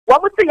What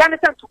would say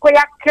Anderson to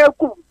Koya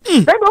Kelku?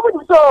 Then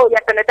woman so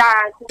yet and a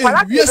dance.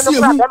 Yes, you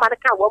man can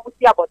what would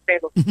see about them.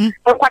 And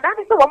what that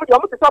is the woman you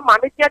want to saw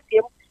mammy get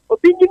him,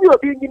 opinion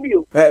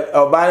you.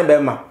 Or by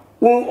Bema.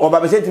 Or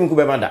by setting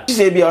Kubamanda. She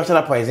say be our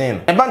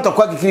poison. And Banto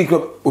Quacky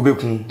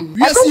Ubekun.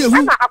 Yes, you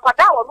have a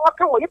quadra or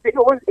come with you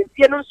once in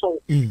Piano so.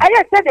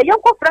 I said a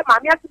young friend,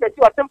 mammy, that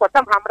you are some for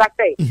some hammer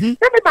say. Then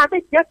the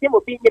mammy just him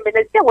opinion and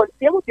say what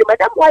say with you,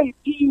 Madame, why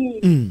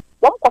you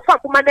one for fun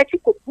to manage to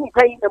boom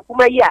paying and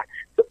Pumaya.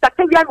 So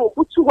Tatavian will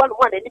put you 1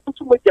 and you put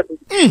too much. The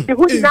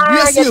wood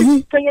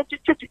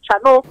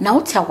channel. Now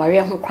tell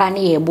warrior who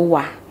cranny a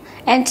boa.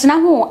 And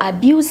now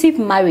abusive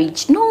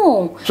marriage.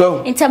 No.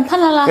 So in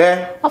Tampanala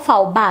of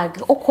our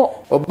bag.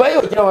 Or buy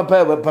your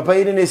papa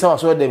in this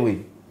house or them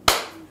way.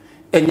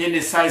 And then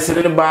the size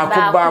of the back.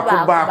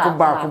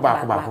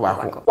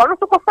 One of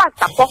the fast.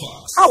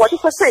 How what you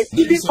say?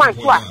 You find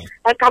one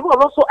and come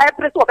also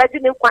every so I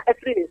didn't quite a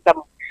free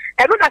some.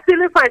 I don't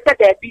actually find that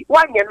there be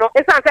 1 year.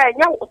 It's not a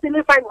young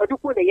silly fine or do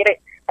put a year.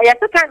 I have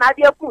to kind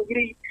idea of food.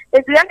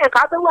 It's the young and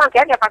other one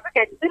can have a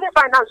second silly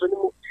finance on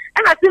you.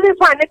 And I still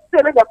find it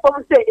selling the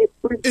phone say,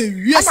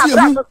 yes, I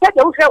have to set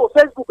the show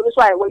Facebook this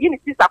way where you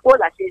need to support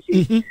that. You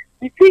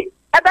see,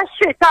 other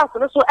straight out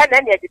so and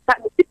then the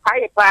time to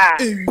pay pa.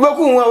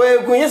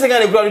 Yes, I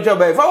got a glory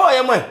job. If I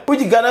am my,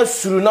 put you got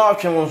through no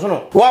option on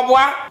sono. What?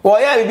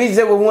 Why are you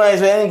busy with one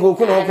and go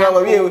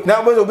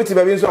now? Was a bit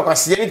of so I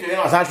see it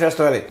was actual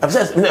story. I'm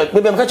just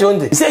maybe I'm catching on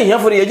this. Say here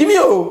for the Jimmy.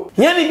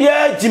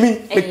 Yeah,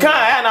 Jimmy. The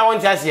car and I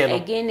want to see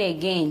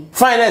again.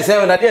 Fine, I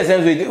say that yes, I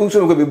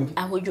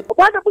would you.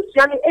 One of the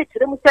young age,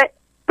 them say,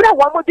 but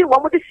one more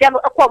the piano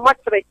a much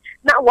rate.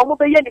 Now one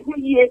more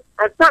year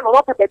and son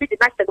of a baby, the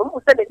national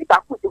who send it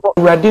back.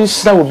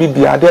 Radisha will be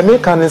there. They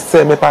make an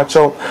say me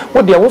pacho.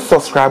 What they will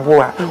subscribe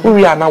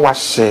we are now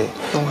share.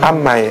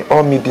 Am my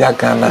all media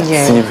Ghana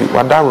TV.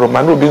 What that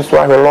Roman will be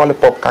so a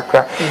lollipop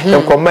kakra.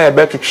 And come my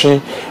better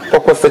tree.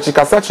 Poko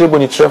sechika sachi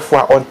boni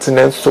trefwa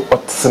ontinent so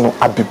otino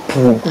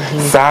abibu.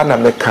 Sana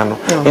mekano.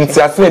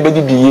 Inti asime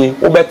bedi diye.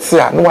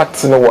 Obetia no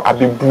watino wo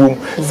abibu.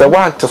 Sa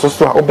wan teso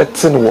so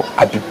obetino wo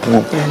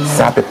abibu.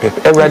 Sa pepe.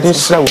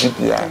 Radisha will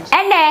be there.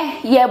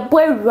 Ye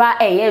boyra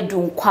eye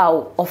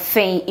dunkwa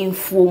ofen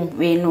infom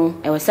we no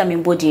e wesa me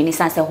body ni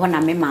sanse ho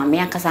na me ma me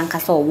ankasa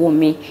nkasa owo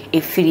me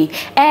efiri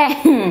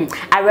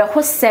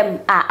arehosem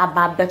a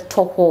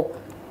ababeto ho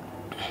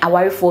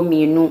awarefo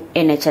mienu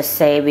ene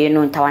chese we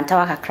no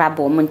ntawantawa kakra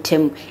bo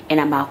montem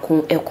ena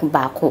maako eku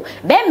baako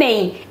be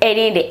men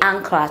ene de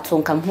ankra to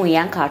nkam hu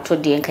ya ankra to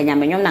de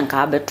nkanyamenyom na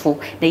nka beto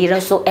na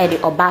yire so e de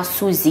oba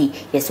Suzy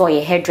yeso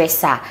ye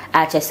hairdresser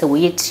a chese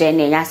we yire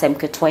na yasem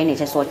keto ene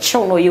chese o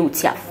chew no ye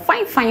utia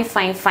fine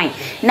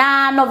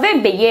na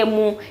November ye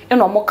mu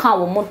eno mo kan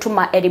wo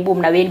montuma e de bom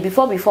na we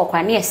before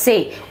kwa na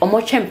say o mo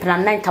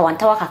twempena na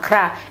ntawantawa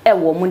kakra e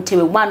wo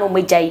montewe ma no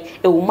magai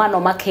e wo ma no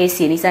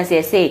makesi ni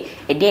sanse say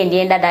e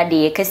de dada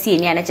de kasi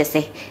ni ana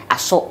chese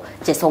aso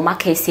chese o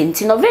makesi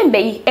nti November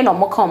yi eno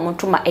mo kan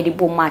montuma e de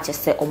bom ma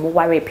chese o mo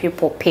ware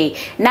people pay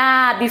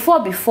na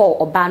before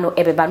oba no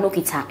ebeba no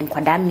kita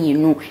nkwada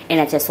mienu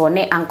ena chese o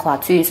ne anko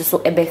atu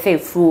so ebe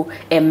fefru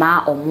e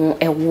ma omo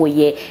ewo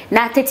ye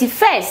na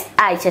 31st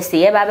ai chese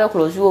ye ba be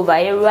close over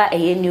era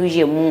e new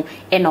year mu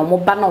ena omo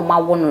ba na omo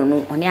awono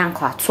no one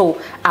anko atu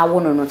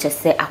awono no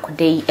chese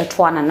akodei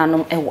eto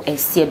anananom ewo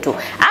esiedo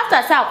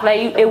after sa akora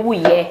ewu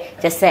ye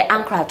chese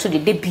anko atu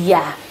de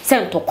bia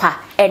sentokwa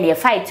ene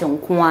fight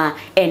nkoa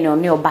ene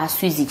one oba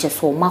Suzy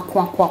chese o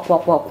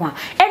makwa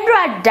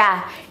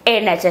endrada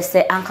ena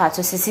chese anka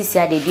to sisi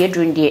ade de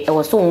edrunde e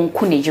wo so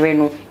wonku ne jire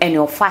no ene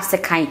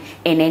ofase kan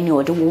ene ne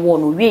ode wo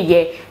no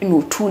wieye ene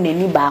otu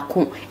nani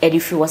baako e de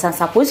fi wasan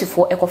suppose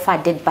for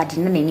ekofa dead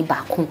body na nani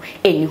baako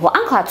eni ho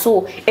anka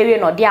to ewe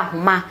no de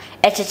ahoma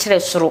e chekere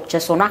soro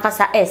chese no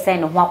akasa e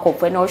sen ne ho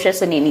akofo ene o hwe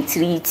so ne ni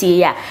tiriti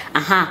ya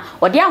aha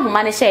ode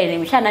ahoma ne hye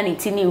ne hwa na ne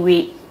tini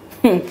we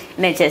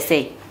na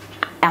chese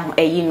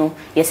no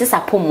yes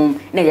sapomum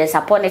na yes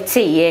sapone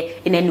teye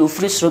ina ni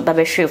ofuru soro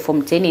babehwe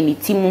fom te ne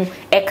timu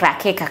e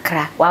krake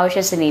kakra wa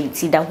hwe se ne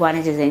ti da ho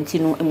ana je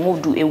zentinu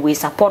emodu ewe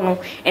sapono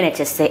ina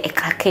chese e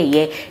krake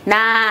ye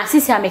na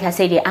sisi ameka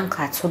say de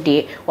anka to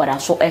de wada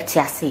so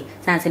etiase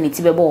sanse ne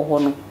ti bebo ho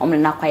no omne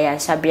na kwaya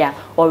shabia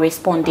or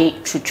respond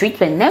to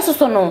treatment na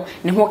so no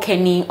ne ho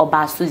kani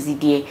oba Suzy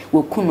de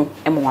wekunu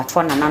emo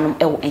watro nananom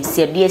ewo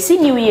ense de si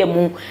new year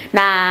mu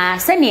na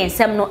se ne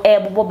ensem no e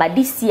bobo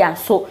badisi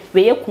anso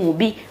we yekun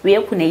bi we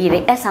ekune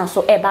yire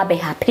esanso eba be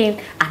happen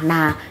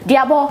ana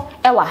Duabo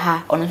ewa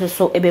ha ono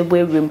so ebebu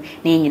ewum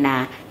na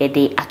nyina ye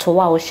de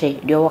atowa wo hye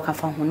de woka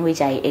fa ho no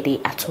wejai e de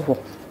atoho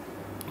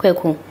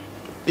kweku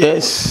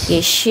yes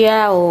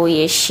yeshia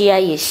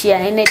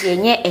ene de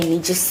nye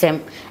enigisem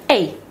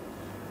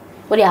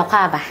wo de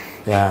akwa ba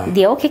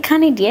de okay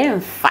kan de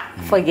emfa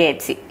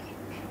forget it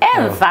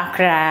emfa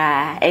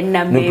kra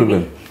enam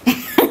baby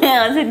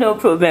I said no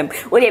problem.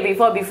 Well,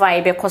 before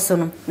I be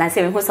kosono. Na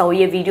say we hosa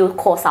we video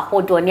call sa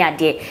hold on ya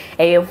de.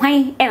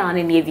 Hwan e na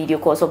na video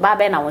call so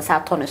baba na won sa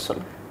to no so.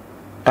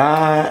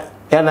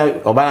 Ya na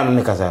oba na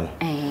me kasa no.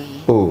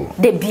 Oh.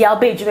 The bia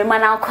be dwuma ma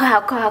na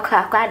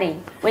kwa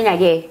den. When ya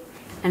ye.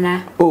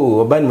 Ana. Oh,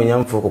 oban mo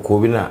nyam fo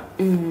kokko bi na.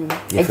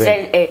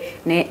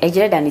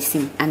 Ejere da ne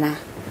sim ana.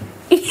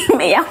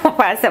 Me ya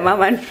kwa sa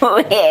mama no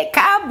e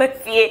ka ba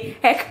fie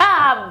e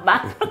ka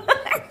ba.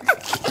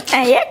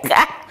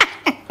 Ayeka.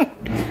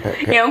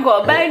 Yon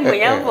ko ban mo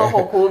nyam fo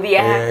kokko bi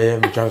ha.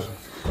 Because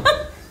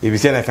if you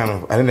say I kind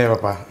of I never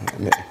pa.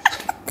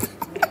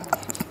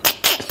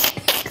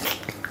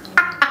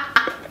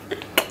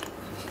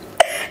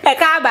 E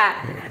ka ba.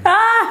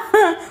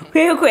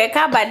 Kwe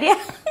ka ba dia.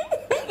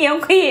 Yon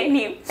ko ye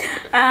ni.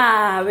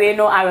 We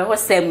know our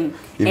hosem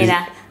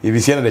ena. If you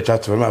see the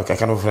chat, I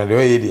kind of friend the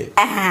way there.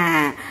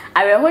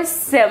 Our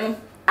hosem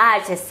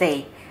je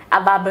say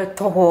ababe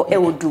toho e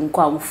wodun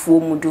kwa mfuo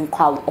mu dun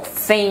kwa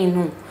ofein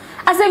no.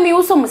 Asemi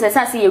wo so mo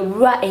sesa se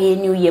ewura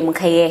new year mu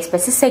kaye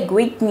specific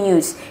great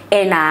news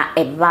ena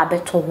ababe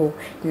toho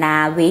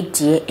na we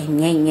die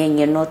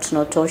enyenyenye not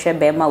to hwe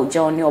be ma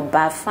oja oni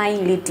oba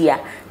fine lady a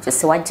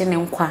just wagene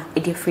nkwa e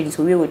dey free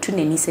so we wotu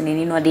nani se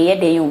nani no de ye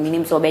dey o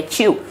minim so be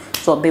chill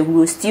so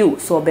be stew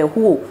so be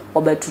who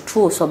or be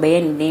tutu so be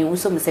any wo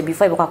so mo se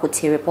before be kwa ko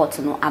report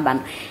no aba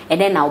no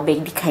and then now be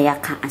bi kan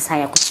yaka ansa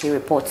ya ko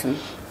report no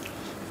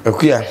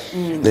Okuya,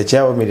 the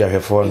chair of media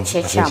have fallen. I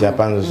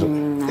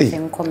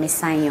think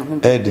commissign your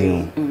home.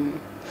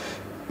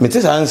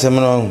 Mrs.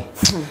 Ansemon,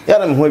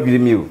 Yadam, who be the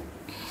mule.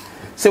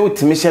 Say what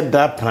Timmy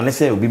that plan,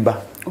 say,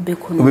 Ubiba,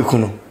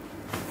 Ubikuno.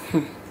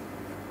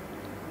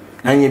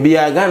 And you be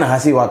a gun,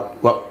 has he what,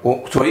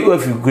 so you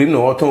if you green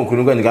or autumn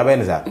couldn't go in the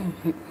Gabenza.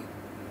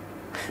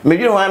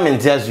 Maybe no one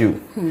tells you.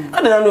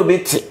 I don't know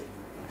bit.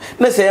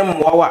 Let's say,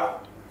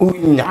 what?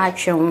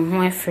 Actually,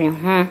 my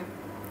friend,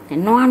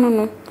 and no,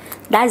 no.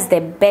 That's the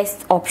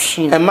best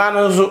option. A man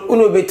also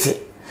uno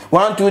bit.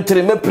 1 2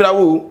 3 me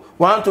prawo.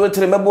 1 2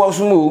 3 me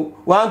boasumu.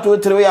 1 2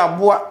 3 we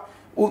aboa.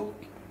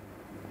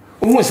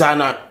 Umusa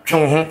na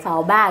twon ho.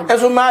 Fa bag.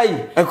 Eso mai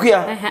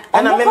akuya.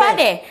 Ana me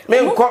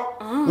nko.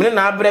 Me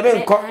na abre me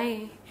nko.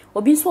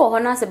 Obi so ho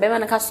na se be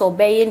man ka so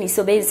be ye ni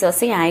so be so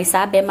se yan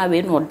sa be ma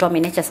we no do me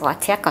ne chese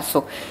wate aka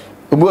so.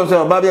 Obi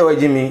so ba bia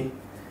wagimi.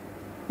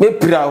 Me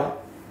prawo.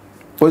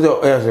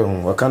 Ozo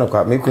ezo kind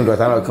of me kun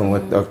doctor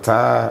kan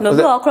doctor no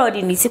go crowd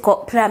ni ti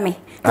ko prame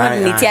crowd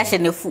ni ti ahye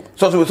na fu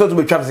so to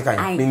be trap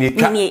sekan ni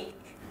twa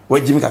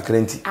wajimi ka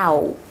krenti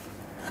aw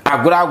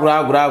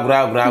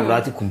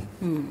agura ti kum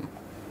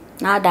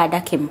na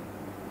da kem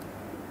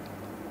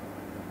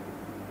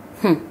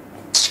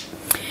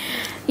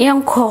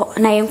yanko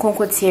na yanko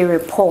ko ti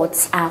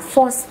reports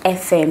Force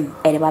FM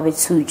e ba be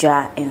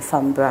tuja en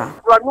fambra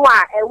no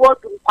a e wo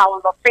dun kwa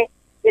on no fe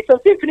e so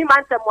 3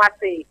 months mo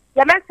ase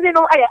ya mesri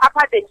no aye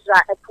upper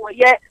danger e for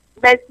ye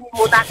mesri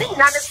mo na ni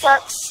na ne so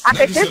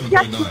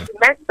akekefia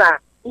semester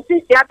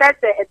nti sia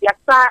bese e dia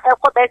sa e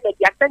ko bese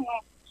dia sa ni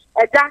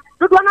e da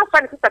dodo na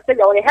fa ni sister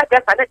ya o he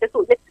hairdresser na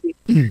so ye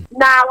tiri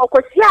na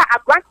okosia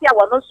agrantia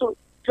wo no so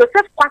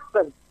Joseph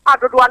Quaston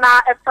dodo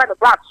na e fa no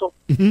black so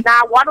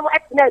na one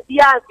na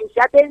bia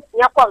sia den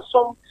sia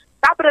konsom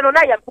tabre no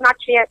na ye na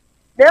twe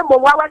na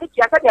mo wa wali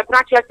tia sa dia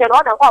na twe se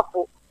no na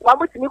ofo wa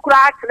mutimi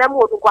kura tena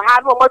mo odun kwa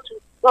ha no matu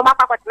no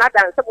makwa tena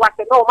dan se wa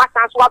se no ma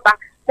san so aba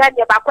na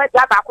ne ba kwa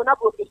dia ba ko na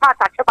broki ha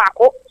ta che ba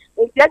ko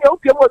nti ne o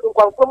pie mo odun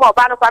kwa ko mo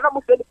ba no kwa na mo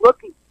fe ni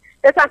broki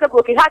e san se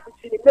broki ha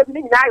ti ni ne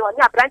ni na yo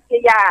ni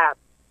abrantie ya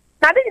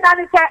na ni na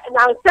ni se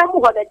na nsem ho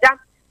na ja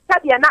sa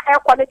dia na e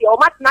ko ne dia o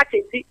ma tena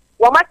chezi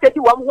wo ma tedi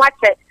wo mo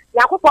ache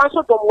yakopon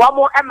so dom wo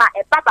mo e ma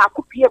e ba ba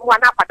ko pie mo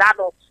na akwada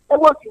no e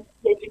wo ti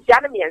ya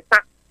ne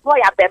miensa no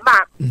ya be ma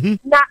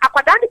na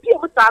akwada ne pie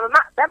mo sa no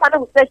na be ma na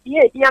hu se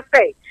hie hia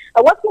fe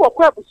what you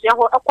were abusia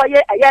ho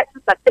akoye aya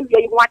sister tewia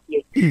yi ho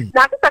ade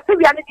na sister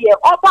tewia ne de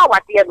oba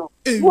wade no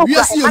wo ko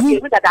e ma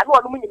de dada no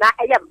no nyina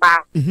eye mba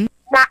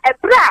na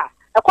ebra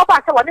ekoba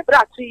se woni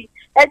bra tui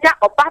eja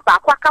oba ba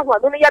kwa ka ho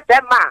no ye be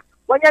ma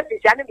wonya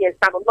fisia ne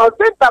miensa no no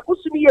zemba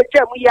busumi ye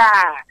twam ya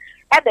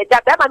e de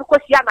ja be ma no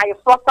kosia na ye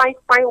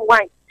fine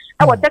wine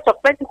e wo church of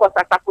Pentecost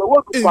asafo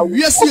wo du kwa wo e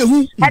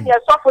de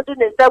so fo du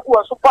ne nzagu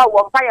o so pa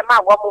wo mpa ye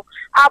ma wo mo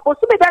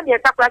abusumi da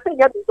miensa pra se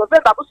nya du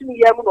zemba busumi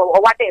ye mu no o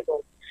wade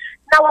no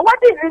na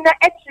wawade ni na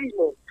etri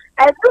no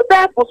edu be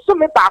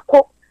busumi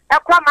baako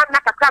ekra man na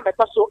kakra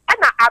meto so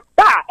na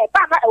aba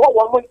eba na ewo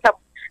wo mo ntam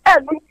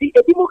enu ti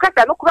ebi mu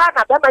kasa no kura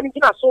na be ma ni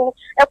gina so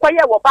ekwaye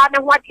wo ba ne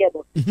ho ade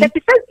no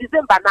 31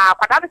 December na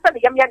kwada ne se ne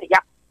yam ya ne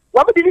ya wo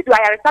mo di du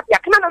ayare sabia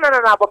kana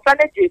na abofra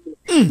na jeju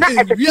na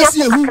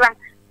etete kakra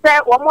se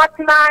wo mo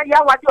atena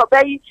ya wade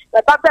obayi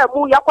eba ba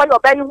mu ya kwaye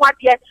obayi ho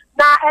ade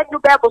na edu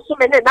be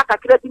busumi ne na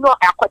kakra bi no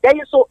akwada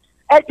yi so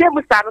eje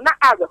musano na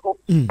areho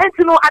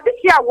enti no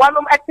adekia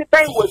wonom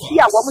etipen wosi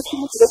a wo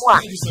mutimu tire mu a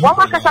wo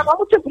makasa wo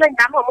mutupire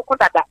nya na wo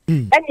kodada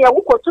ene e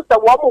wo kotu se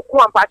wo mo ku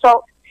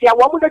ampacho sia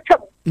wo mo na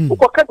twam wo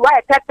kokedu a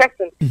e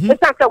person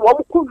esan se wo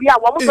mo ku wi a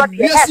wo mo do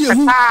de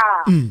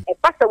e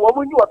pasa wo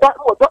mo ni wo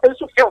do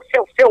ensu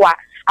fe wa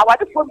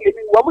awade fo mi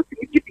ni wo mo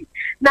timi gibi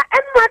na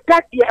enna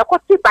dadi e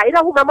kotu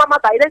bayira hu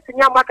mama bayira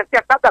sinya ma ka se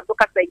sada do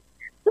ka sai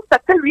sister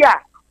Teria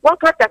one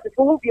class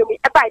for who be me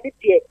about it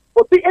here,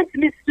 or be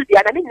intimate studio,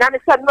 and I mean, none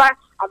of sudden,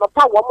 I'm a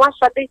power one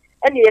shot,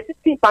 and you're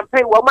team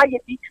campaign wo ma ye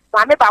bi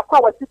ma me ba kwa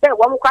wo ti be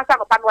wo mo kwasa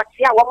no pa no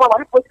chia wo mo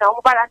wo post na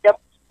wo ba random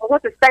wo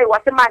to say wo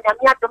se ma nya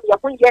me adom ye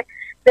kunye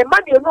the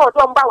man you know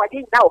do mba wa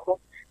dey na wo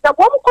da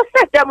wo mo ko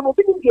say dem no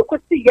bi ni ye ko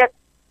see ye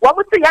wo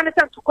mo ti ya ne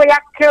san to ko ya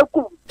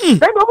keku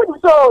then wo mo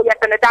so ya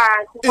tene da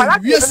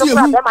kwala ti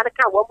no ba ma na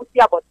kan wo mo ti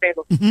abotse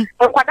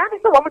no kwada ni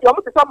so wo mo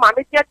ti so ma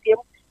me ti atem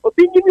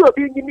obi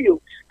nyimi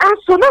o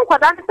anso na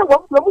kwada ni so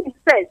wo mo ni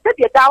say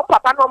se da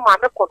papa no ma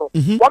me ko no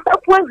wo be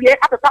ku awie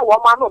atata wo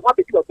ma no wo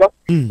be ti odo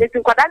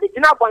enti kwada ni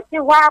gina bonti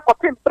wa ko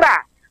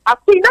pempra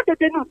afi na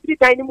de nu 3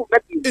 dan ni mu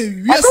mebi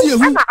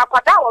na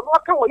akwada wo no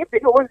kan wo ye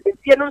pedi wo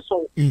ntie no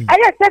so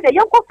aye se de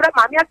ye ko fra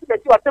ma me ase de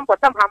ti o tempo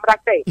tam hamra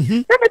say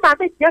se me ma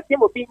me ti ase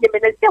mo bi nyime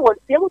na se wo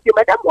se mu bi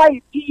madam wa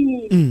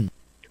yi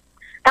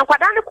and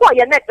kwada ni ko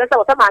ye net se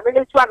wo ta ma me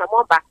le tu ana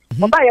mo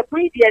ba ye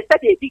pri di se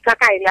de bi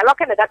kaka iri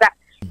aloke na dada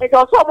e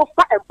do so mo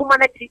fa empuma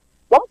na ti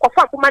wo ko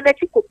fa empuma na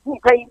ti ko bu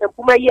kan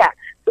empuma yi a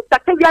ta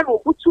tawia no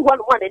butu ho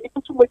no na ni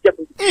butu mo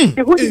jabu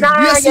de hu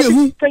na ye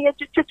kan ye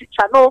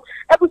chichicha no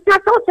e bu sia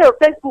so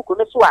Facebook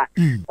no so a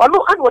ono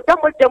an wo da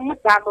mo jamu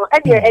ta no e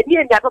ni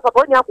to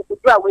so nya ko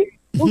kudu a we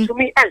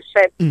utumi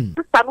enhye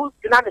sister no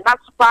dina na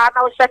super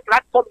na wo share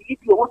platform yi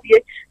bi wo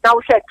bie na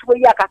wo share tuwo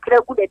yi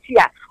akakra gu na ti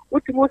a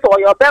utumi so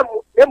yo ba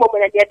mu na mo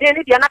na de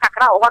ni de na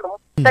kakra ho no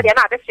se de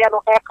na ade hye no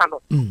e ka no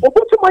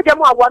obutu mo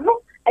jamu a wo no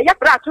e ya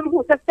bra tu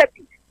hu se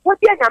sebi what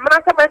the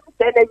Yamana Sama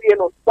said,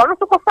 one of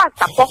the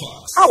fast up.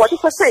 I want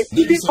to say,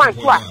 this fine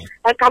to us,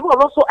 and come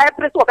also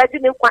every so I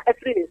didn't want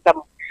every in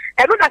some.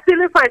 And when I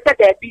still find that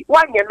there be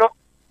 1 year, no,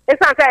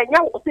 it's not a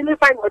young still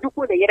find what you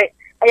put in it.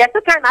 I have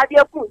to kind of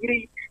idea for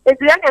you. It's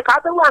the young and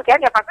other one can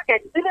have a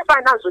second, still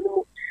find out on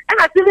you. And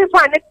I still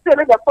find it still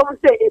in the phone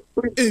say it's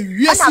free.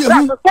 Yes, I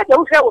said,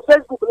 you share with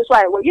Facebook, so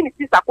I will you need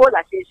to support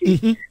that. You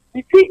see,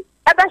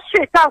 ever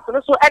shit out,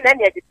 so and then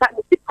you decide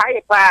to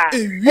pay.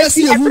 Yes,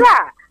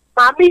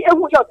 Mami,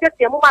 who you get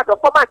your mother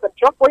performance and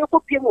job for your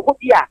copy of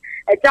Hobia.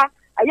 I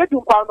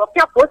do pound of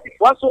your post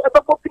was so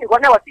ever copy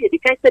when I was here. You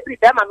can't say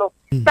them.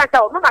 That's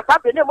how no matter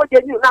the name of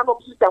the new number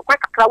system, quite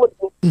a crowd.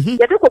 You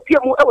do copy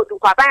more to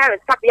Pabaya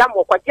and Sapiam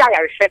or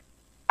Quajaya ship.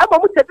 I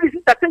want to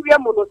visit that we are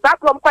mono, that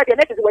from quite a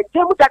negative when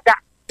Jim Dada.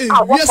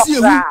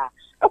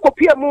 I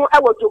copy more, I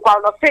will do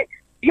pound of it.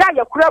 Yeah,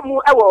 your cramu,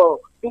 I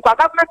will. In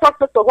government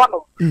hospital one.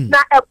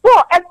 Now a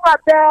poor and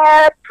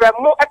rather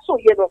premo at so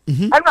yellow,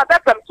 and rather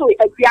from so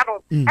a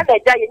piano, and a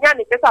giant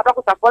is a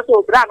doctor for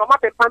so brown or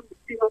map and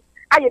pantino.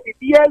 I have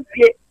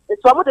the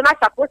so I would not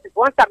suppose it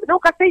once I'm no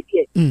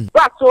cassette.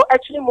 But so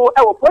actually more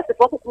our post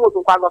for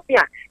who one of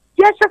here.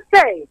 Yes, just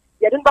say,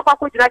 you didn't go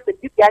back with us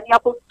and give the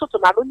apple to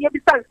Nalonia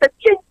besides the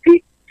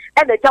chinky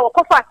and the Jawa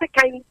Cofa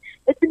kind.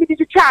 It's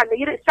immediately charm,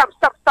 you some.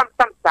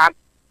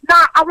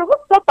 Now I will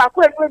stop back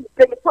when we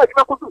play before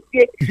you could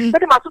do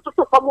but my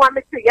sister from 1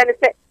 mystery and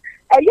say,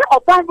 a year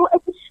of Bano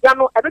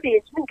Epiano every day,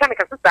 it's been kind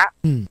of sister.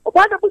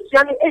 One of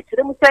Busiano ate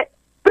them say,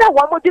 but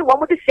one more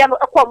the piano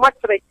a quite much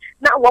rate.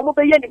 Now one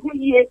more year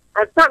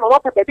and son or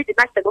what a baby the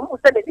night and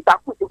almost send it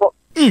back with you.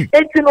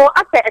 And you know,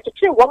 after a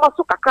train, one more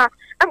suka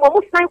and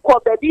almost 9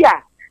 quarter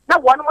beer. Now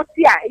one more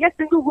year, yes,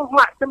 single room,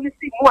 some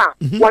see more.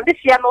 One this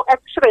piano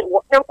extra,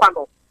 what no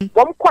quano.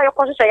 One quiet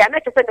conscious, I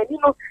never said, you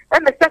know,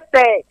 and the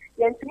say,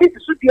 and to me,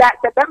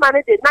 the man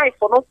is a knife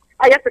for no.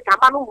 I have to come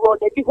on road,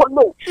 they don't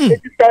know. This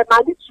is the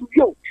man to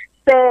you.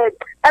 Said,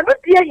 I'm not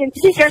here in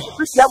the weekend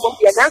to see them,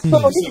 and so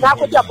only now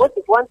what you're supposed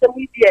to want them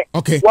with you.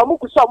 Okay, one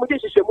who saw me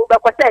to move back.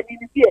 I said, you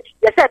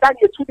said, I'm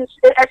your 2 days,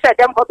 I said,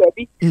 them,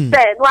 baby.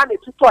 Say, 1 to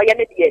 2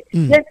 any day.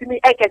 Yes, to me,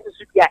 I can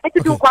see you. It's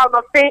a do crown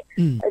of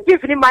fame,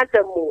 give me months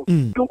and more.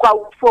 Do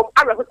go from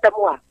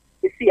Arahutamua.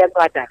 See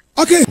another.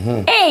 Okay.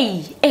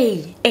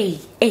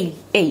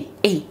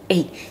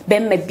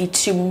 Ben may be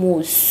too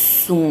more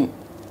soon.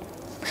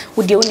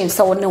 Would you only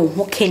saw no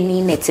who can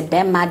in it?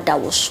 Ben mad that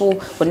was so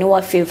when you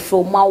are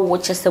fearful, my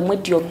watches and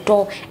with your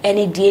door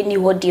any day, any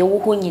what dear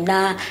who you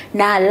na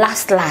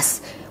last.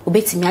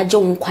 Obey me, I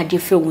don't quite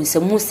different.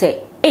 So, Muse,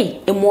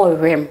 a more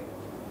rem.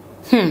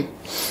 Me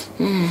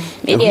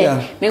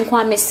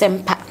quite miss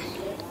Sempa.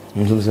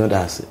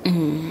 That's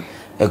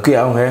a queer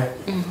on her.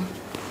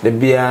 The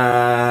beer,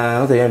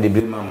 not the young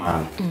debut,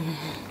 mamma.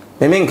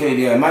 The main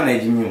carrier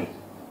managing you.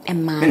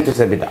 And mine to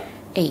say that.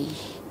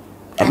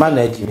 A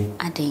manage me.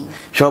 I think.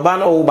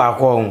 Shaban all back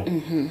home.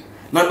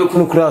 Not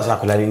looking cross, I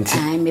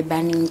I'm a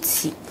banning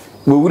tea.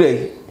 Would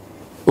they?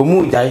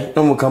 Omujai,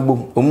 no more come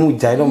boom.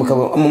 Omujai, no more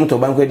come a moment of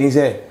banqueting,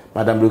 say,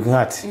 Madame Broken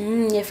Hat.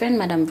 Your friend,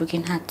 Madame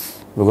Broken Hat.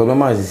 Because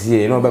mamma is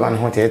here, no better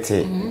than what I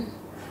say.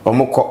 Or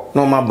more cock,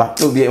 no mamba,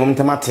 no be a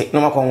automatic,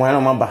 no more con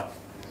one mamba.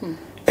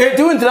 E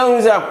tu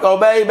entramos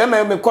obey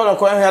me call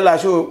ko en la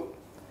show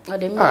o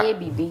de me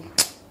bibi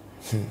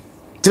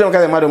ti no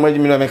ka ma do maji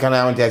mi no me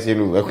kana on ti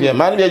aselu e ku ya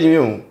ma ni biaji mi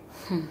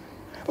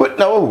o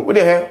na wo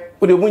de he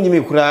o de bunyi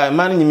mi kura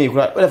ma ni mi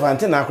kura o de fa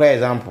na kura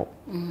example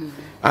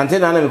ante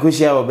na me ko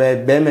shia obey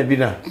be me bi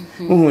na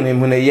hu ne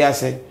mu na yi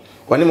ase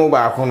woni mo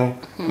ba ko no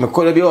me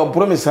ko de bi o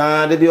promise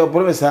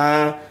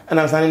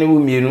ana san ni wu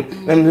mienu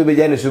na me be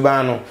ja ne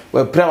suba no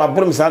we pra wa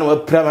promise na we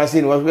pra ma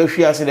se ni we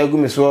hwi ase da gu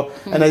mi so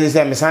ana je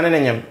se me san ne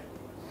nyam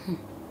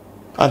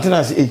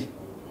Antenna say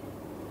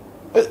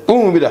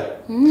bi da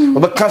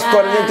oba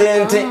castor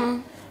nente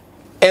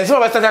enso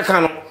oba start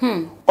aka no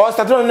o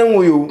start no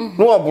nwu yo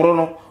no oboro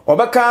no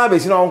oba ka be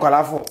si no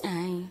nkwalafo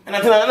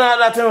antenna na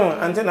daten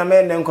antenna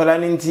me ne nkwala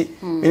nti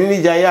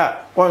ni jaya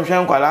won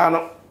hwe nkwala no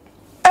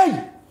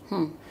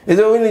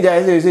ezo wini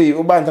jaya say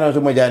oba antenna so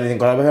moja ni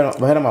nkwala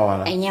be he ma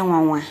wana enye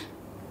nwanwa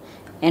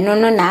eno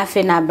no na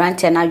afi na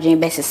branch na adwen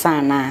be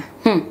sesa na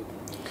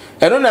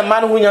eno na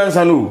man hu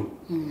nyansa no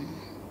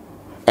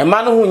e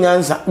man hu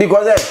nyansa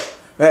because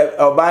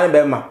oba ne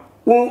be ma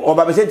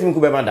oba be sentim ku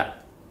be ma da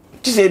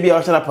ti se bia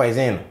o sala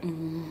poison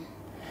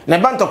na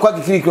ba ntokwa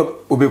kikiri ko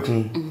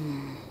obekun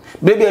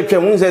baby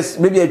atwam unse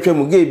baby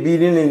atwam ge bi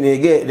ne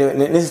ge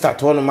ne start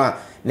to no ma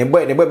ne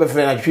boy be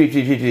frɛ na twi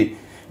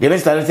de ne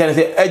start ne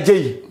say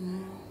agyi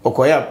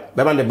okoya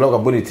be ma de blog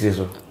abodi tiri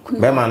so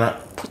be ma na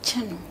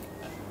puchano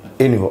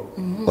eniho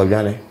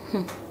obiane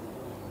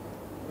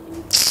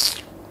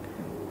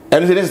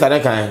enu se ne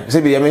start kan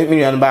se bi me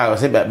nua no ba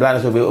se bla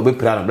so obe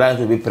prano bla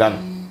so obe prano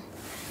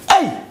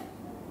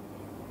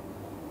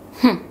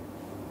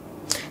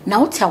na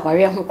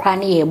utaware ho kwa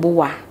ne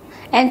yebowa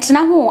entina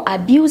ho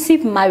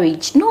abusive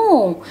marriage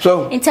no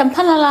so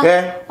intempalala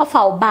of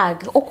our bag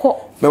oko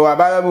me wa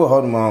ba bu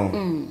ho mo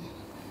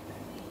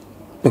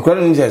me kwa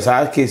no nje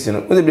sa case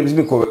no we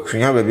be ko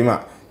hwanya ba bi ma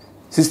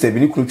sister bi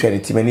ni kru twa ne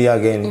timani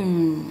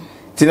again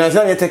tina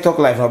sa me TikTok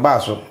live no ba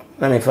so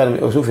na me fa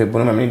o so fe bu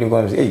na me ni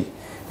ko say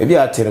e bi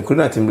a tere kru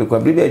na timbre kwa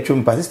bi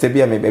atwum pa sister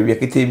bi a me ba wi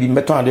kete bi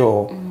meto ade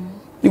ho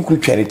ni kru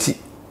twa ne ti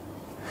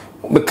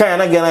be kan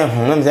na gana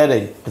ho na me say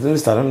dai atin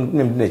star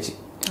na me na chi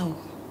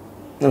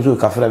no so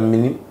ka fra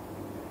mini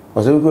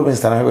o so ko be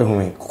star na be ho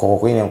me ko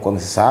ni ko me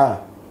sa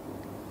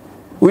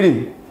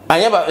William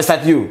anya ba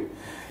start you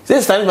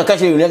say star ba ka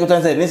che ni ka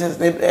tan say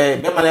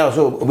be ma na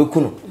so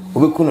obekuno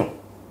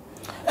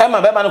e ma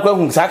be ma no ko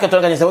hu sa ka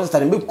to ka say o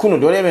star be kuno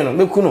do le me no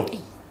be kuno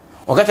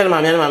o ka tell ma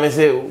me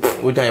say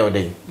o tan yo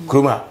dey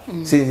kroma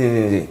si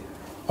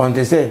on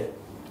te say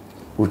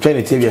o try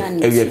to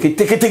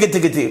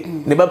kete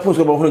ne ba post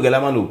ko ba hu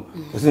galama no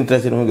o sin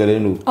interest no galama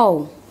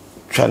no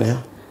chane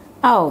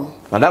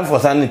madam for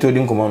san to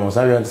din komo no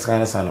sa we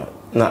scan san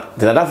na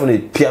the madam for the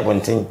pia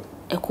bonten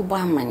e ko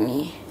ba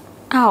mani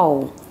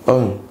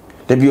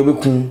da bi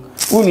obekun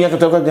unu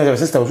yakata ko ga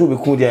sister so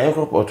obekun dia en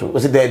report o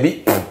se da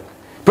bi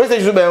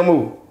president so ba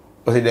mo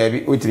o se da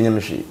bi o tiri nyam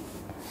hwe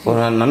o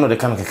na no de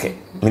kan keke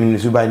minim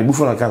so ba ni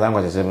bufo na kan za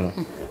ngwa sese no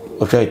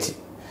o try ti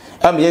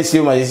am yes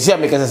you ma yes ya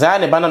me kasa sa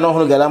ne bana no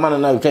hono galama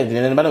na o try ti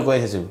ne bana ko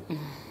sese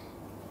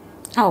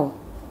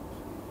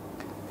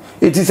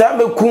it is am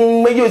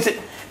kun me yo se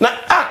na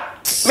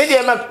me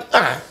dia ma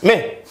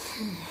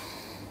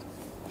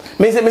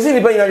me se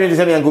ni pa ina je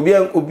se me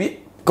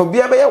ko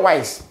bia be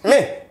wise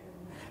me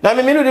na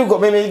me no de go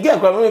me ge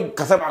akra me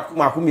kasa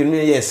ma ku mi no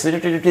yes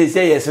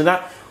yes na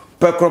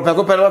pe kro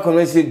pe na ko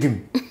no se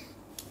dim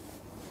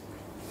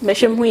me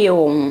hwem hu ye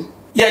wo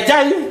ya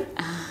jai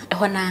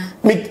hona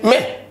me me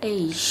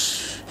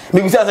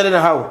bisa sa de na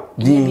how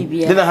di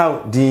de na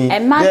how di e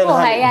ma ko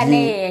ha ya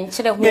ne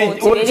nchire hu o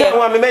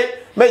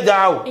me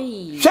jao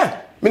she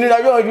me ni na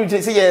yo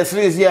ju se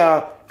yes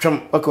ya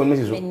twam akon me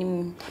so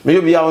me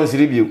yo bia won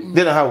siri bio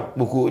de na how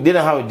boku de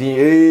na how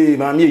di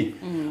ma mi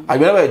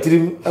agbara ba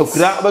tirim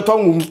akura ba to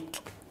ngum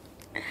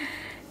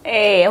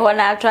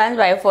hona trans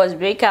by force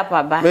break up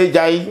aba me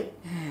jai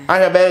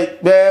anya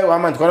be wa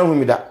man ko na hu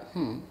mi da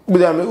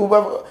buda me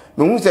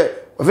hu se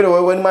o fere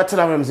we ni ma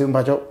tela me se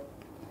mpacho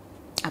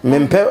me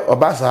mpe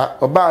obasa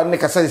oba ne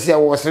kasa sia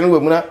wo sere no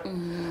mu na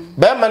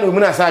ba ma no mu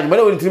na sa ba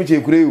na woni tirim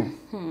che kure yu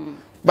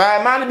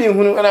ba ma ne bi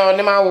hu na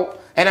ne ma wo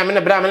na me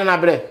na bra me na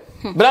bre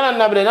bra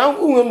na bre na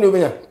hu ne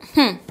obenya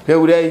he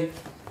wurai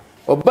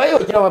oba yo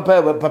jira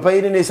papa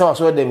yi ne sa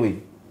so dem wi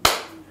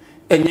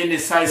enye ne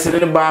size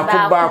ne ba ko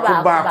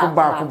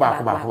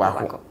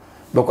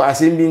boko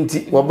asembi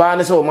nti wo ba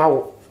ne so ma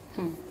wo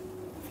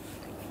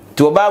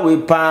to ba we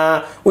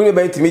pa woni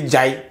ba ntimi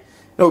jai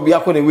na obi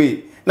akọ ne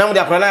we na mo de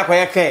akọ na akọ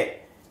ye ke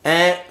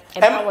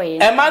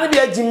ma ne bi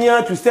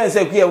agimia to stand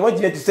say ku ye wo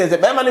gimia to stand say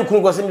ba ma ne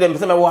kunu ko sem dem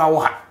se me wo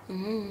ha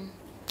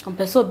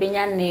ompeso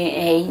benya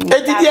ne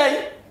ejidi ai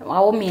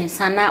wa mi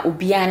sana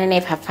obi ane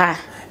ne papa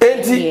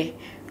enti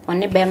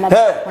oni be ma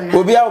ba na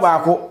obi awo ba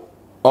ko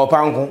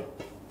opanko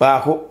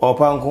baako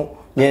opanko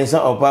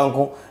nyensa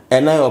opanko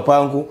enai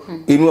opanko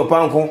inu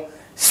opanko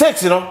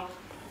sex no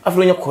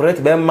afro nya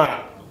correct be ma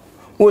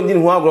woni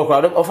ni ho agro kwa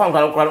ofan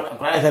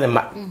kwa ese ne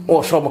ma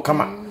o shop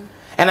kama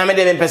ena me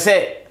de be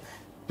pese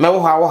me wo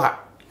ha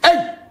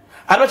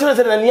ado chene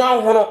se na ni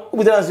ahono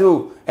obi dan se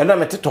o ena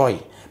me tetoy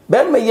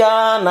be me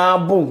ya na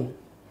bu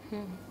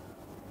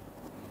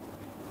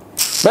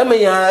be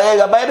me ya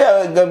ga ba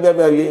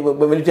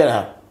be me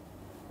tena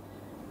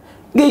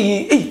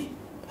geyi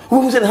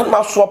wo se na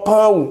ma so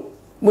pa wo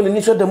mo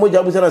ni so de mo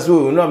ja bu se na se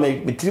o no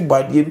me tiri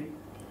badie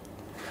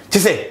ti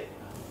se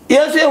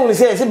yeso e hu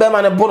se be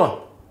ma ne bu no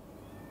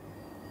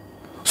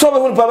so be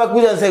hu pa ba ku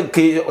se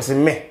ke o se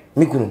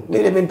me kunu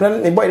me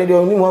plan me boy de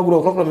ni mo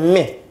agro ko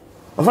me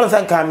o fa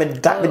san ka me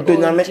da de do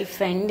nya me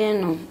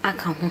defending no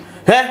aka ho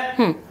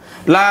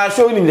La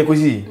show ni le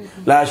kosi.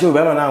 La show be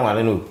na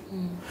anwale no.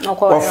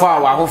 Ofa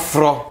wa ho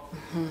fro.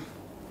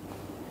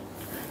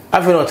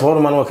 Afi no to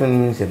man work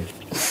in nsem.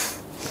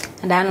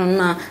 Dano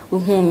na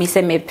hu mi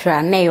se me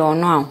pra na yo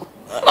no a.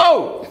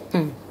 Oh.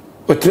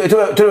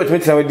 To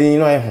tell we din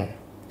no ai ho.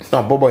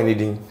 Na bobo ni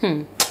din.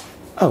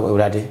 Oh,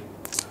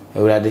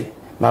 Ewurade.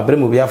 Ma bre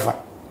mo bi afa.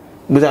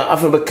 Buza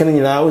afa be kan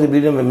nyina wo se bi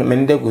me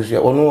nda kosu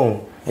ono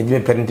ejime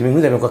parent me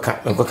hu se me ko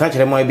ka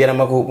kire mo bi na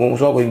mako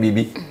so ko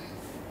bibi.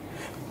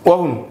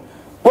 Wo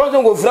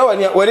go fra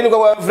wani ko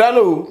wa fra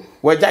no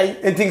wajai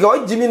entinga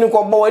wajimi ni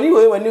ko bo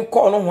wani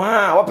ko no ho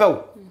a wo pew.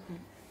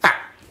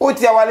 O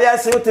ti awale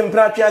ase o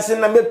tempra twa ase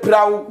na me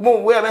prawo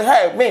mo we be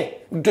hey me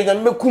donya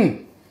me kum.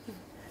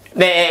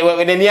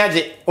 Ne ni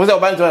age o se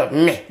obanto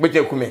me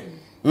beje kume.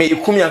 Me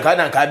ikum yanka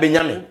na nka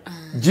benya me.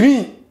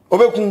 Jimi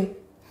obekum.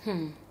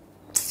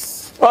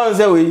 On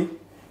se we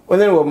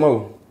woni wo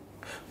mo.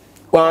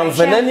 Wan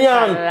fanani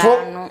anto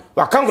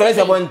wa kan ko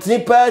se bon tin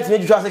part me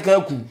jwa se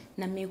ka kum.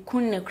 Na me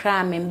kun ne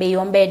kra me be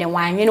yo be ne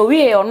wanwe no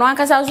we ono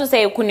akasa so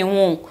se ku ne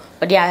hu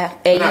o dia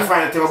na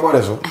fa te bo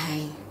de so.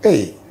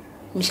 Eh.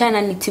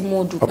 Mishana ni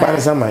timodu pa. Papa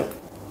sama.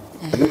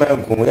 Ani ma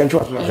nko yan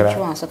chwa so kakra. Yan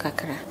chwa so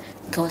kakra.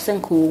 Ka wasen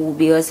ku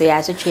bi o se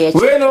ya so chwe.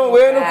 We no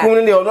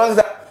kum ne ono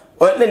akasa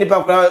o ne ni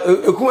pa kra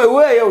ekum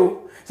ewe ye o.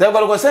 Se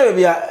ko se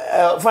bia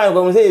fa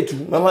ko mo se etu.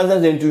 Ma fa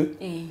san sentu.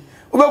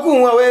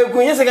 Ubekum wa we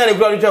kun yese ga ne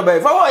kra ntwa ba.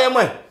 Fa wo ye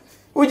man.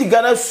 Uji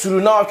gana suru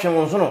na otwe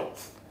mo so no.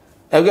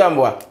 Egu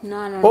amboa.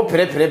 No. O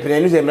pere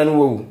ni se mra no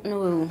wo.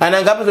 No.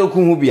 Ana nga pese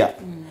kun hu bia.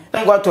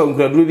 Na ngwa to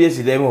nkra duro bi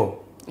esi dem ho.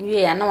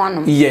 We ana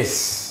wanom.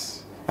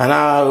 Yes.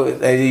 Ana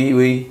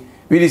we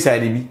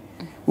decide bi.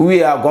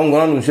 We are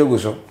gongono no shego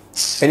so.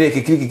 Ene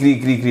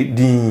kikiri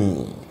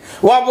din.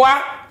 Wo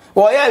boa.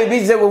 Wo ya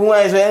bi se go hu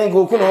ai so en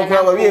go kun ho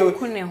kwa ba wi.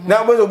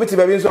 Na bo so biti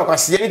ba bi so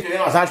akwase ni tene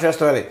na sa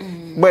story.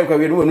 Boy kwa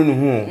wi no no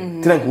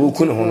hu. Tena ko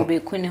kun ho. Be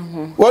kun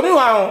ho. Wo ni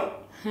wa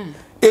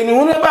eni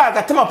hunu ba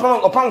ka tema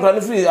opan kra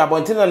no free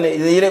abontin na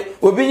yire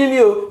obi nyimi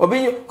o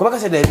obi ko ba ka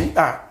se da bi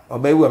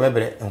oba wu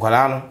amebre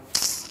nkwala no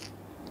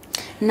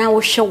na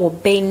wo hwe wo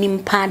be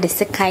nimpa de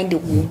se kind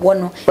wo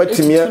no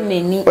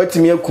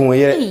otimi akun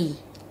yire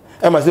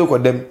e ma se ko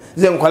dem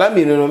ze nkwala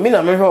mi no mi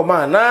na me hwe o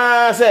ma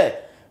na se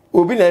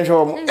obi na hwe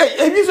o mo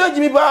ebi so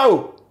jimi ba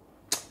o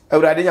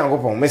Ewurade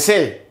Nyankopon me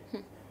se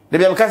de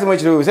bi am ka se mo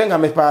chiro se nka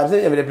me pa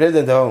se me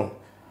president o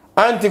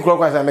anti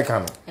krokwa sa meka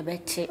no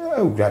ebeti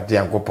Ewurade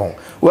Nyankopon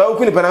wa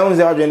okuni pana hu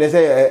se adwene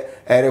se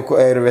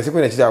reverse ko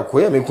na chira ko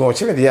ya me ku o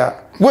chire dia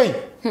woi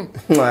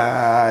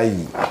ai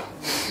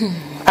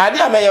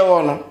ade amaye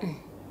wo no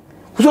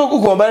so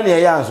ku ko ba na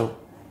ya anso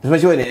me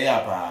chiwe ne ya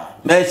pa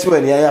me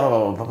chiwe ne ya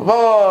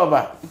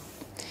pa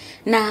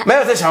na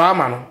me se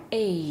shawama no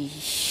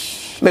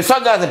me so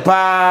gas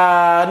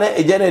pa na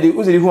ejaneri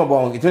uziri hu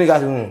abon kituni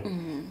gas hu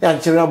ya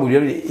chire na bodi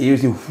e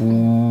yusi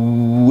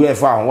fu e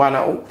fa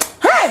wana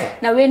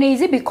na when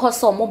is it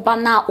because of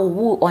mobana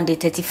owu on the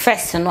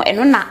 31st no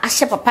eno na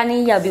ahye papa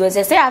ne ya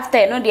because say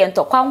after no de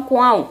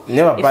ntokwanko awo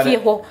efie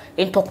ho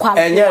ntokwanko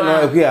enye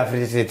no ekwi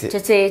afritete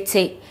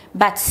tete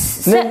but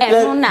say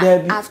eno na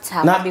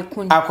after na be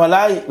kun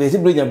akwala be si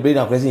brain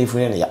akwala si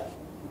ifune ne ya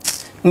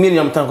ngini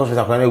am tan ko so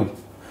akwala na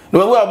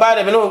no we ba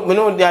de me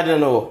no de ade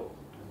no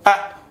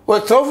o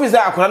office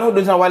akwala no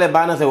do san wale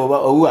ba na se wo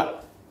owu a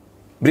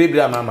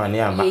brebra mama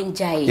ne ama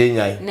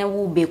yenjai na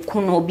wo be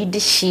kun obi de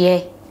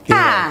hye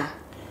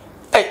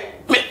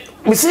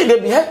me say de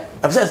bi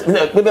absess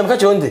me be mka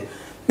chonde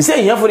me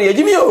say yan for ye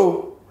jimi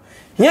o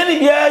yan ni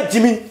bia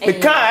jimi me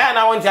kan ya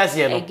na won ti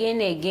ase no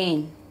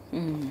again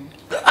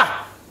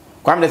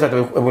kwam de sato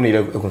ebunu ile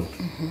ekun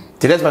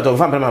ti des pato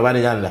fam prema ba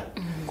ne yanda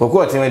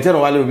koko ti me tero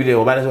wale obi de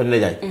o ba ne so de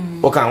jai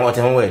o kan o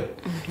te ho we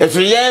e so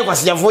ye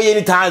kwase jafo ye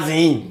ni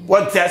tazin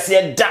what ti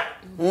ase da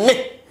me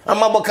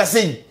amabo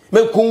kase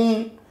me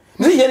kun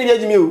me yan ni bia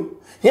jimi o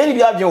yan ni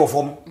bia adwe wo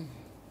fom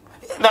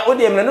na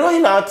odi emre no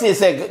ina ati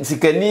se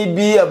sikani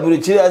bi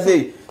aburuchiri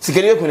ase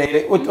sikani be kuna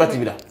ire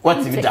what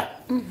bida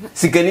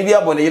sikani bi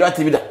abone ire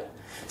ati bida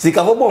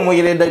sikafo bo mo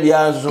ire da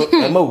bia so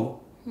emawu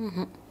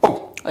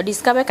o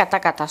discover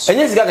kata so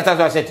enye sika kata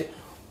so asete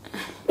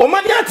o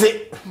ma ni ati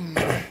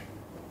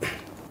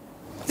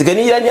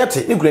sikani ire ni ati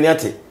ni kuna ni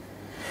ati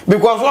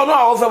because no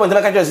a offer mo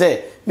ka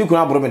say ni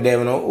kuna aburo me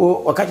dem no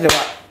o ka kire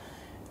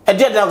wa e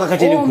dia da ka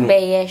kire ni kuna o be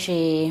ye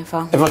hwe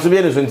fa e fa so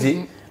bi ne so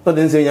nti no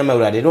den say nyama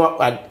Ewurade no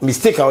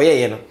mistake a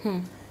ye no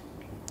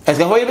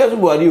eska ho ye be so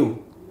buari o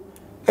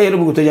e ye no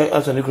buko to ya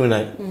aso ne kunu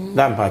na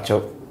da mpa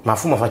cho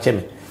mafuma fa che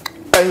me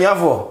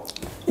anyafo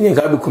ni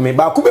nka be kumi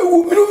ba ku be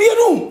wu minu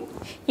mienu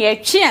ye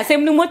twi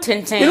asem ni mo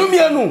tenten minu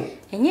mienu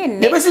enye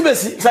ne ye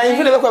besi sa yin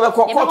fe be ko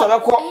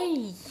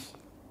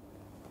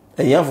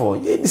anyafo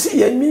ye si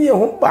ye mi ye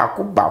ho ba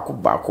ku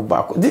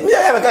di mi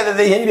ya be ka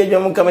de ye ni be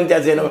dwam comment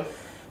ya ze no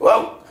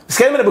wa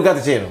skele me buka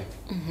ta che no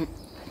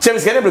che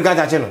skele buka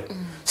ta che no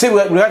se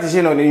buka ta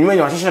che no ni nyuma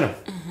nya hye no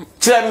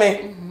kire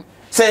me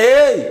say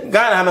hey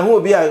Ghana me hu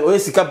obi a o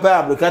sika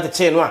pa buka ta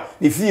che no a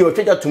ni fi o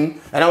twetwa tum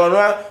ana wono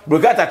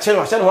buka ta che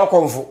no a hye no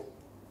konfo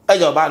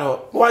ayo ba no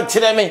wa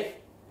kire me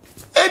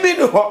ebi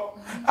no ho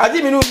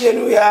Adi minu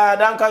mienu ya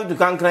dan kan to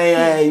kan kran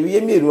ya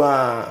ye mienu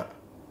a.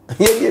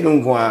 Ye mienu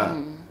nko a.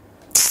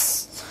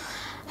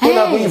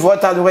 Kuna ku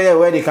 4000 we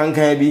we de kan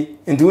kan bi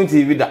nti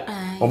wonti bi da.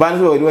 Oba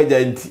no we de waja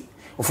nti.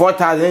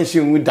 4000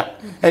 shin wuda.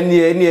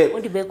 Eni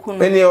Odi beku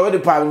no. Eni o de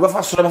pa be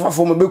fa so be fa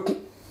fo mo beku.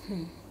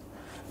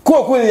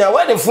 Ko ku nya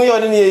we de fun yo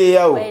ne ye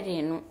ya o. We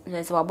de no.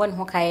 Let's wa bon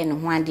ho kai no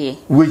ho ade.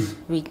 We.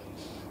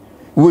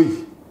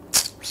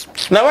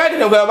 Na we de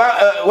no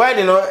we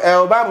de no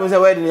oba bo say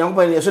we de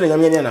Yankopon so de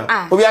nyame ne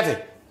na. Obi ate.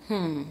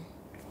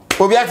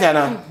 Obi ate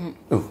na.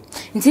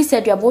 Nti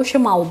se Duabo hwe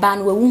ma oba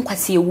no we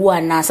nkwase ewu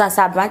ana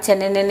sasa branche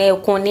ne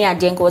ko ne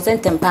ade nko wo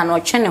sentempa na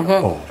otwe ne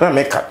ho. Oh, na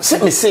meka. Se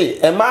me say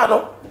e ma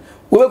no.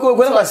 We ko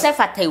na se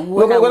fata ewu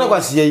na. We ko na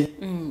kwase yi.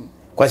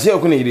 Kwase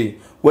oku ne ire.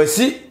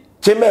 Wasi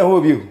cheme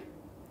ho bi o.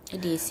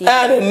 Ede si.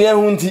 Ne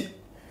hu nti.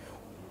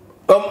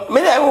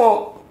 Me na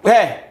ho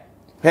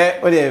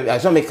o de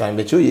aso me kan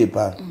be cho ye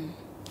pa.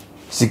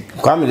 Si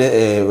kwame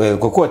de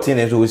kokko tin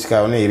ne so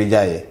wosika ona ire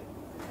jaye.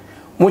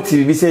 Mo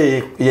ti bi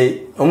se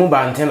ye omo ba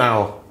antena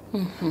ho.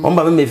 On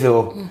ba me fe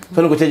ho.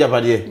 So no ko cheja pa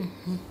de.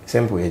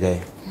 Simple ye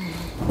jaye.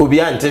 Obi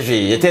ante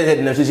hwe ye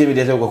tete na social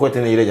media se kokko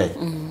tin ne ire jaye.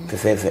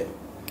 Fe.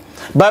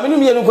 Ba me no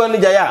mi no ko ne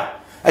jaye a.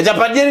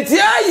 Ajapade ri ti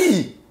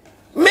ayi.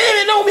 Me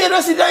no mi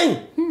no si dan.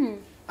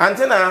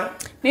 Antena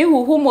Me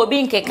huhu mo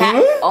bi nkeka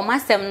o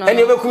masem no.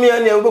 Eni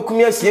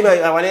obekumi asie ba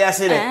awale ya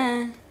se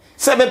ne.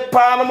 Se be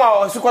pa no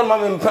ma o su ko ma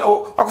me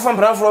akofa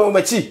mpran fro mo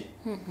machi.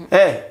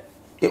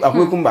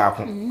 Akokum ba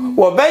ko.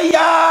 Wo be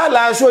ya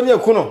la so ni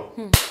eku no.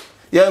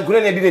 Ya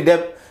nkure ne di ne deb.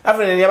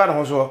 Afre ne ba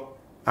no so.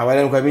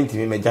 Awale nko bi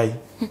ntimi mejai.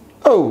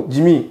 Oh,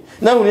 Jimmy.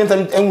 Na hu ni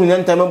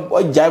ntam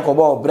o jai ko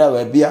ba obra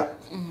wa bia.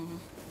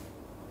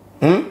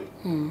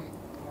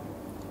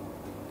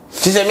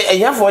 Sise me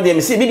eya for dem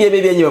se bi de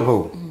be enyi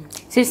ba.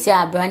 Sisi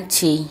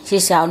abranchi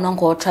sisi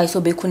ononko try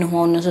so beku ne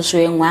ho no so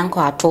enwa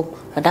nko ato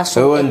ada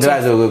so so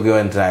try so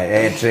go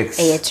try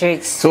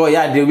tricks so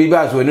yeah de bi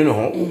ba so no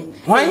ho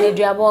why dey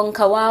Duabo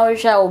nka wa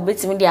hwa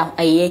obetimi dia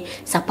aye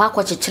sapa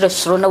ko chechire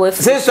soro na wa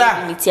fi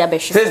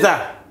sister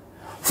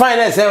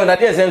fine say na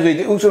dey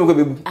say so go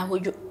bebu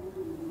ahojo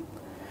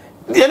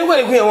ye no go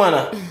ku ye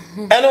wana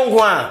eno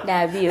nko a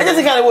da bi o e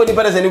just kan wo di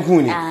pare say ni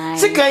ku ni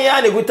sikan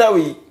ya na guta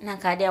wi na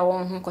ka dia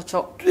won ho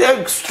kocho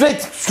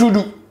straight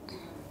studu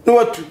no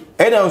what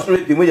and I'm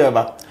straight the moja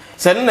ba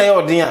send na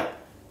your dia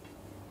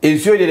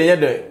ensure de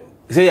de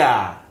say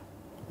ya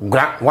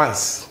grant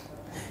once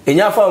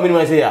enya fa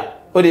minimum say ya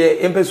o de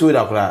empe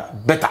soda kura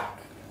better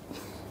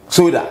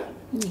soda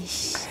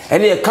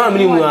and you come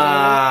minimum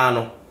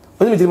no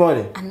what me tell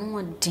me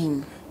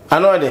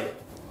ano de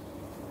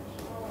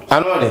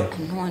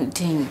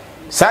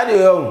sadi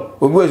yo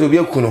obi we so bi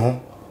akunu ho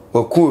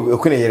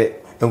okunu yere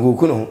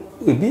ngukunu ho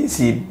obi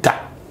si da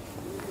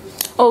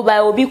o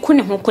ba obi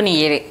kunu ho kunu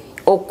yere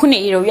okune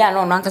yire wi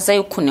ana no ankasa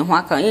yekune ho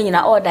aka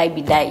nyina all die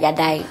bi die ya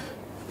die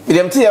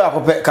idem tie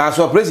akopɛ ka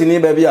so operation ni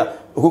ba bia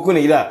okukune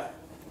yire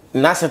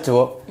na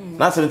seto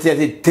na seto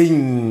tie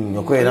tin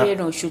okoye na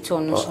no shoot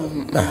on so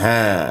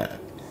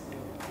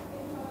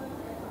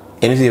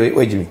eni se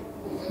wajimi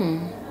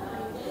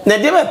na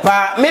de be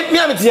pa me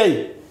am tie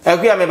yi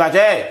akuya me ba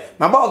je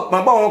ma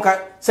ba won ka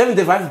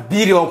 75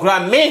 billion kura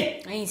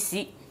me ai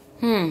si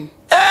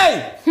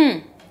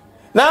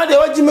na de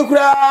wajimi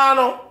kura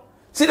no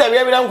si da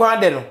bia bia nkwa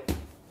de no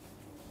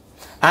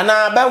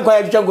ana ba nkwa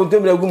ya twa konto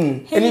bra gum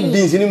eni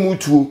beans ni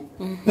mutuo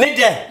ne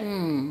de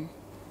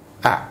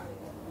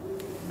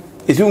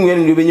esu nwe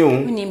ni obenya hu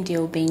unim de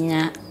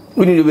obenya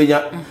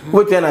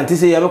wo te na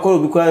ntise ya be ko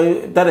obi kwa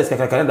dare ska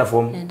kaka da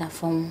fom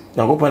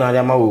na ko pa na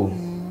ya ma wo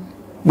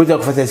bo ta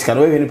ko fa ska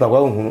no we ni pa kwa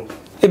hu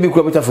e bi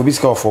kura bo ta fo bi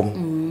ska ofom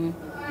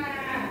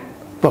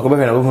pa ko be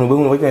na bo hu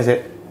bo te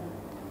se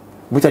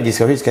bo ta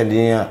jiska fiska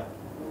din ya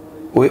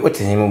o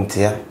te ni mo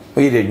mtia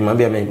o yede djuma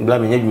bia me bla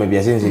me nya djuma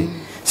bia sense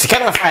sika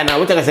na fa na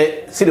wo te ka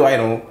se si de wa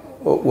no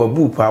wa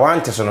bu pa wa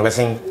ante so no be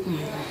sen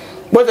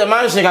bo te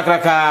man shi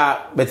kakraka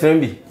betrem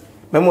bi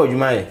me mo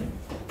djuma ye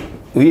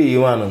o ye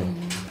wa no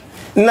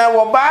na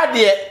wo ba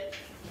de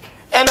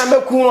e na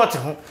meku no te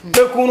ho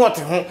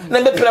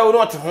na be pra wo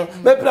no te ho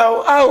be pra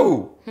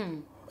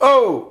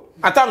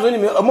atam so ni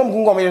me mom ku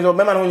ngom ye so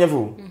be ma no nya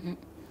fu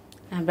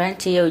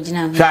abranche ye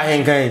ogina sha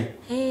hen kan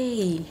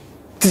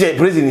tije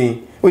president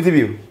o ti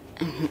bi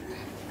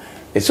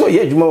so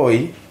ye djuma wo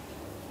yi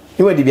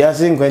iwe di bia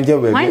se nkwante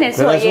obe why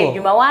so ye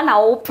djuma wa na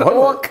wo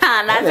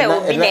kan na se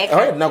obi ne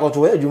ka na ko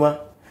to ye djuma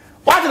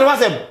what the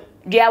wasem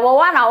Duabo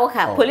wa na wo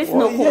ka police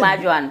no ku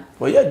majuan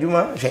o ye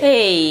djuma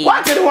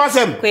what the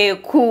wasem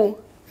kweku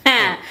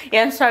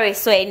I'm sorry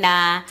so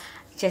na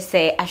just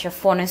say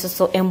ashafo no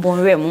so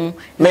embonwe mu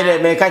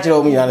me ka kire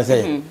o mu yana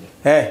say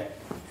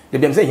de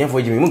dem say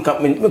hemfo djimi mu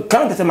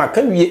kan te se ma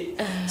ka wie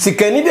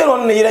sikani be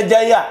ron ne yira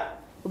jaya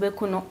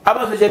obeku no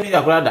aba so je bi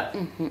akura da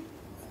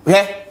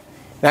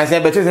na se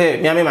betu se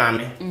miame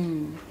maame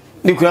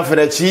ni kura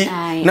fadachi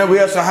na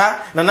boye so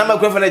ha na na ma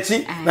kura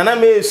fadachi na na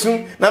mesu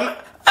na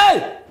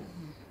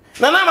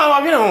na na ma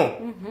wa bi ho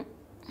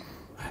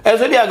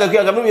so bi agaku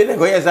agamu bi ne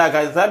ko yesa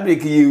ka sa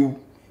break yewu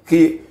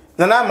ki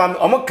na na ma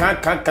omo kan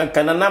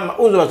na ma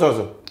uzo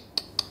so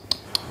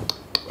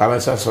ba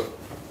so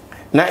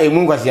na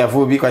emu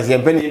kwasiafo bi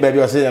kwasiampani ba bi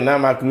o se na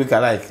ma look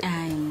alike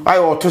ai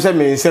o to se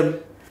me nsem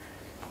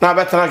na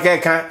ba tana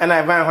ke kan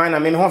na ban hwan na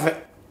me ho fe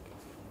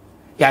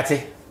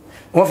yate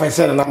ho fe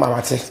se na ma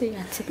wate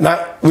na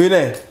we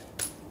ne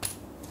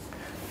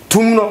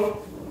tumno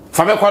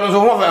fa me kwa no so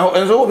ho fe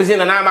enso wo bi se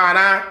na ma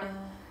na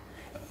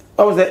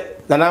o se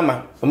na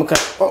ma omo ka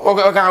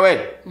o ka we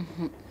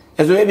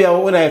enso e bia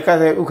wo na ka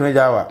se ukuna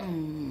jawa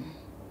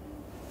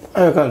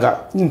ayo kan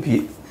ga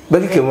nimpi ba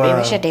ki ke ma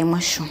be she dey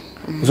mashu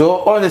so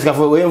all this ka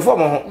for we inform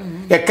ho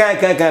ya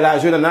kan la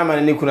so na ma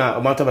ne kuna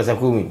o ma to ba sa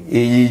ko mi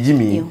e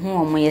jimi hu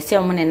o mo ye se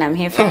o mo ne nam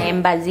he fa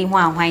embassy hu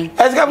ahwan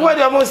eska for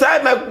de mo sai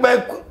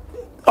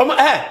o mo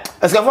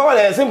eska for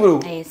wala simple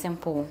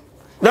simple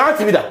na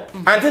ati bi da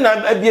anti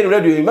na abie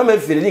radio ma ma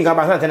fere ni nka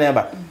ba san tena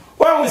ba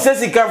wa mo se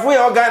sika fo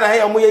ya Ghana he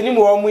o mo ye ni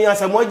mo o mo ya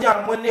sa mo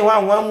ja mo ne ho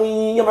ahwan mo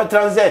ya ba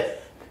transit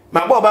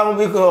ma bo ba mo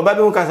bi ko ba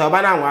bi hu ka sa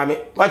ba na ahwan me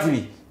what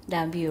bi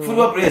da bi o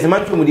football players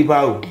man to mo di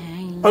pa o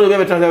all the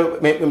way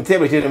transit me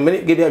table che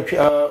me give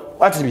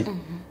what bi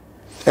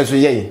enso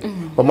ye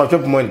o ma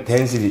chop mo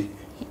 10 cedi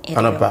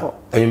anapa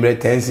ayimre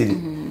 10 cedi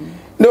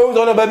no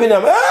no baby na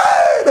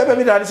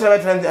baby na adisa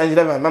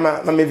 11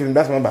 mama me film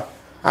that's number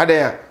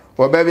adaya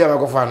o baby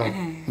amakofa no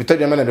mi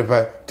todwa me na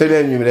depa todwa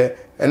anyimre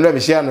eno be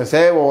share no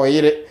say wo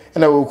yire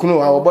na wo kunu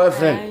wa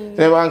boyfriend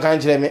na wan kan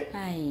kire me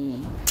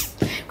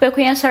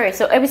kwekuya sorry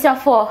so ebisa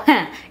for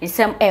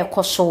isem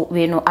ekoso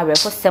we no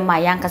arefo sem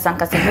ayanka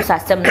sankasa musa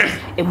sem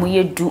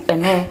emuye du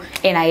eno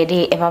ena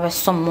yede eba be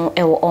sommo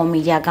ewo all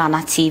media Ghana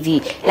TV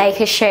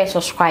like share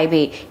subscribe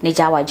ne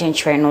jawa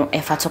gentre no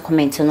efa to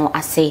comment no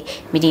ase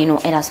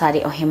medino eda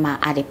sade ohima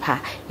adepa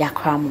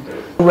yakramu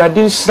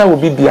radin shira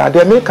obi bia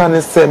de make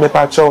an say me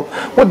pa cho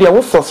wo de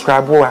wo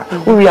subscribe wa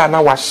we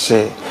na wa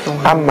share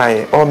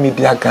amai all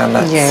media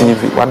Ghana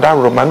TV wada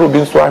roma no bi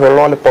nso ahwe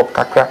lollipop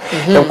kakra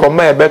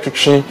enkoma e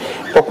betutwi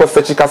oko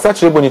sechi kasa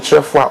chirebo ni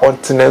trefo a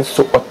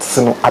ontenenso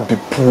otino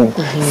abebuum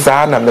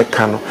saa na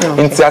meka no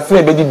nti ase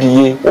na bedi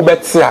die wo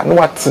beti a no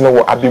watino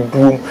wo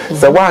abebuum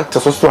se wa ante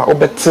so so a wo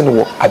beti no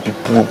wo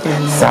abebuum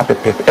saa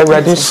pepe e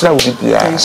radin shira obi bia